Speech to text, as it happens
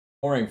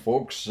Morning,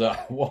 folks.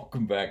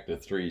 Welcome back to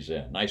Three's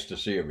End. Nice to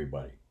see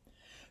everybody.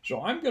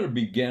 So, I'm going to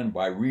begin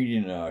by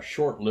reading a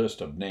short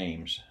list of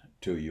names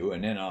to you,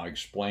 and then I'll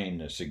explain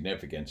the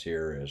significance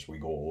here as we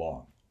go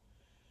along.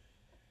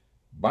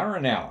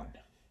 Byron Allen,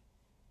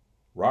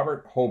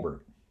 Robert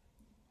Hobart,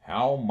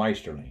 Hal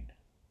Meisterling,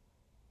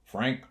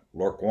 Frank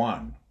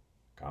Lurquan,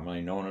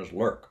 commonly known as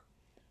Lurk,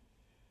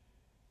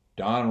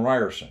 Don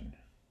Ryerson,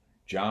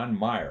 John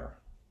Meyer,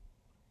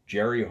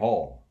 Jerry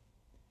Hall,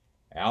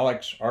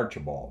 Alex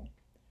Archibald,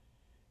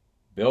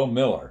 Bill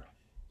Miller,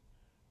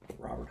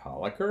 Robert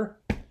Holliker,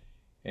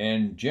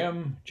 and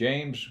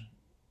James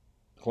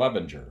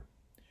Clevenger.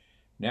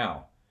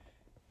 Now,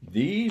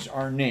 these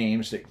are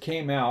names that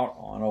came out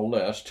on a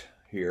list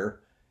here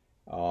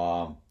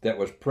that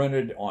was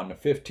printed on the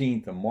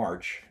 15th of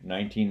March,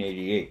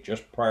 1988,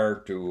 just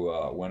prior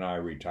to when I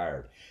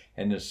retired.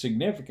 And the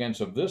significance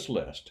of this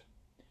list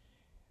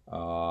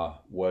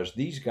was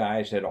these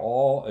guys had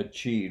all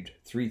achieved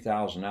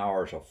 3,000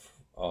 hours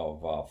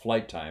of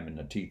flight time in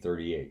the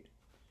T-38.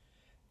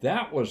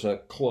 That was a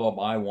club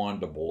I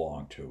wanted to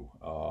belong to.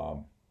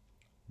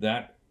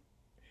 That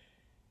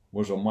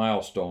was a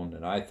milestone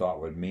that I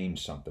thought would mean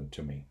something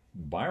to me.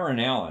 Byron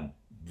Allen,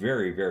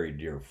 very, very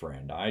dear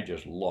friend. I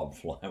just loved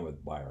flying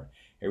with Byron.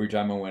 Every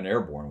time I went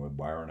airborne with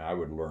Byron, I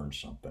would learn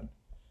something.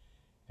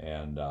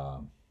 And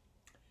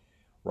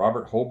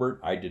Robert Hobart,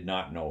 I did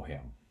not know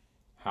him.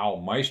 Hal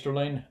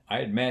Meisterling, I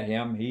had met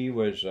him. He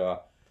was, I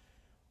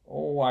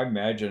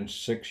imagine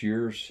 8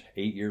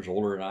 years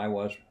older than I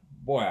was.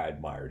 Boy, I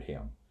admired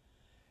him.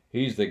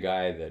 He's the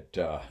guy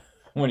that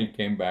when he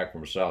came back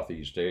from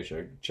Southeast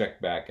Asia,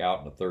 checked back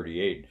out in the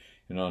 38,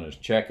 and on his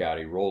checkout,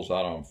 he rolls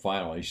out on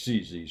final. He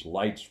sees these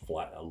lights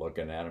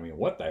looking at him.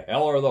 What the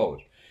hell are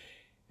those?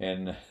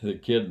 And the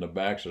kid in the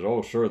back says,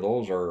 "Oh, sir,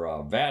 those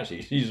are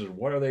VASIs." He says,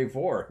 "What are they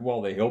for?"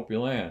 "Well, they help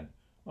you land."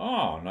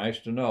 "Oh, nice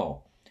to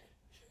know."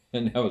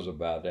 And that was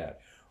about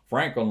that.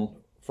 Frank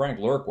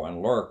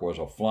Lurquan, Lurk was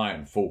a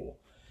flying fool.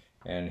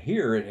 And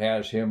here it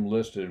has him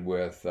listed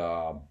with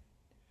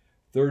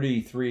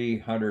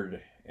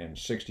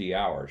 3,360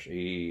 hours.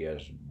 He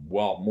has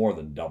more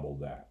than doubled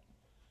that.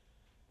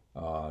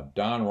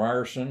 Don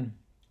Ryerson,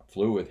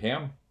 flew with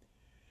him.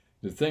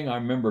 The thing I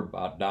remember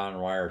about Don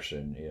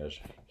Ryerson is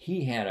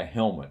he had a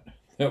helmet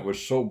that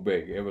was so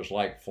big it was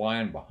like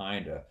flying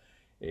behind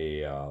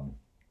a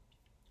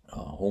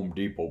Home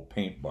Depot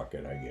paint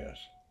bucket, I guess.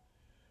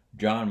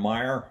 John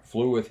Meyer,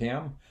 flew with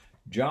him.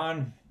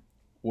 John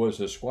was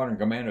the squadron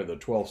commander of the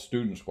 12th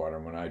Student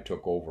Squadron when I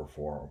took over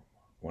for him,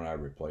 when I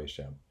replaced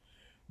him.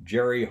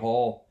 Jerry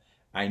Hall,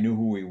 I knew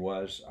who he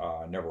was,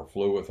 never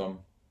flew with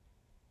him.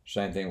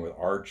 Same thing with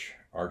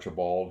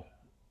Archibald.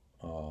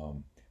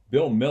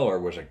 Bill Miller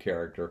was a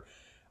character.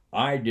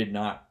 I did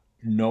not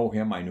know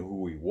him. I knew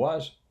who he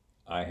was.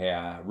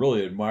 I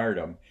really admired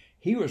him.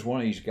 He was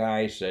one of these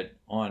guys that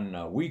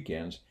on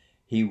weekends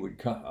he would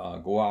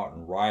go out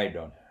and ride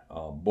on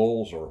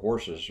bulls or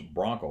horses,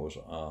 broncos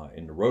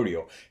in the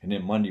rodeo, and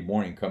then Monday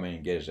morning come in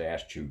and get his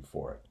ass chewed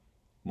for it.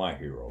 My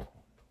hero.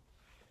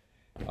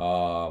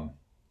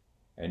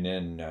 And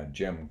then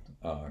Jim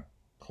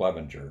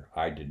Clevenger,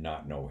 I did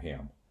not know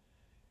him.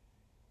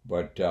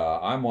 But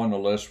I'm on the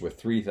list with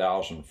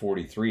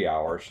 3,043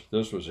 hours.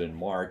 This was in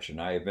March,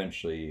 and I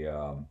eventually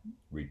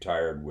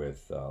retired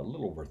with a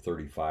little over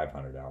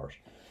 3,500 hours.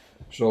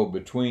 So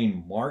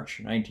between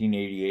March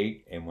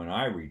 1988 and when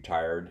I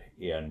retired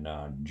in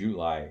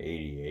July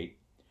 88,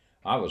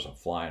 I was a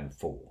flying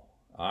fool.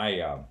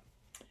 I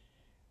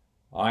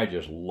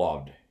just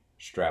loved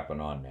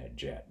strapping on that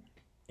jet.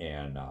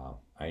 And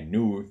I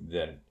knew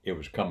that it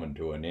was coming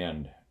to an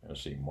end.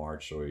 Let's see,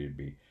 March, so it'd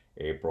be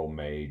April,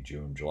 May,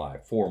 June, July,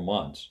 4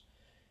 months.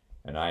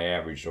 And I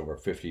averaged over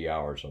 50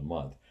 hours a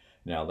month.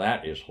 Now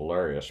that is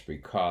hilarious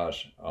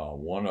because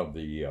one of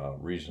the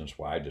reasons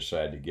why I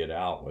decided to get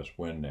out was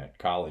when that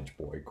college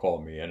boy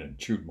called me in and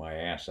chewed my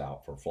ass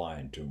out for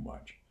flying too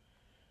much.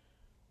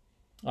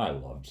 I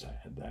loved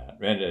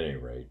that. At any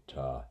rate,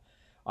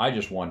 I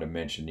just wanted to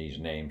mention these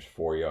names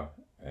for you.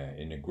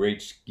 In the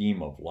great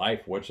scheme of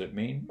life, what's it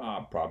mean?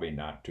 Probably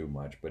not too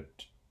much,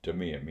 but to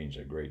me it means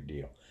a great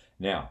deal.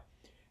 Now,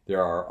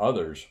 there are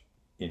others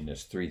in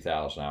this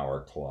 3,000 hour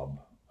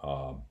club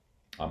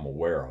I'm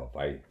aware of.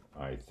 I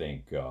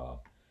think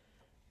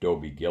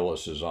Dobie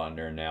Gillis is on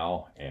there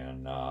now,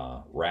 and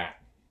Rat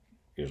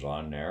is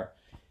on there,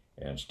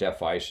 and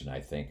Steph Eisen, I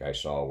think I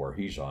saw where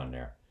he's on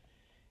there.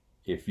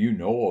 If you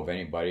know of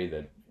anybody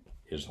that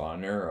is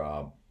on there,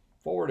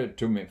 forward it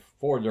to me.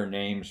 Forward their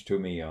names to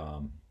me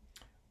in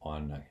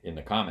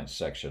the comments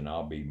section.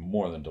 I'll be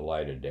more than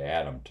delighted to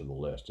add them to the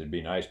list. It'd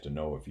be nice to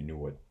know if you knew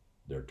what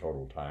their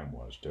total time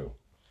was too.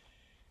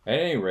 At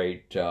any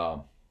rate,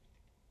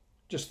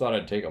 just thought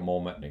I'd take a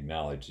moment and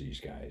acknowledge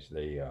these guys.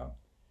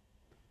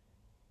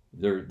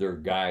 They're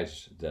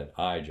guys that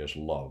I just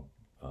love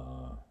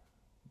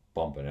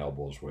bumping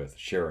elbows with,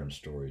 sharing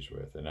stories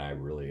with, and I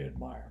really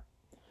admire.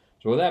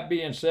 So with that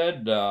being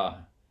said,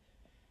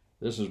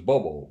 this is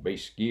Bobo,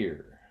 Base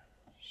Gear.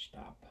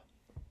 Stop.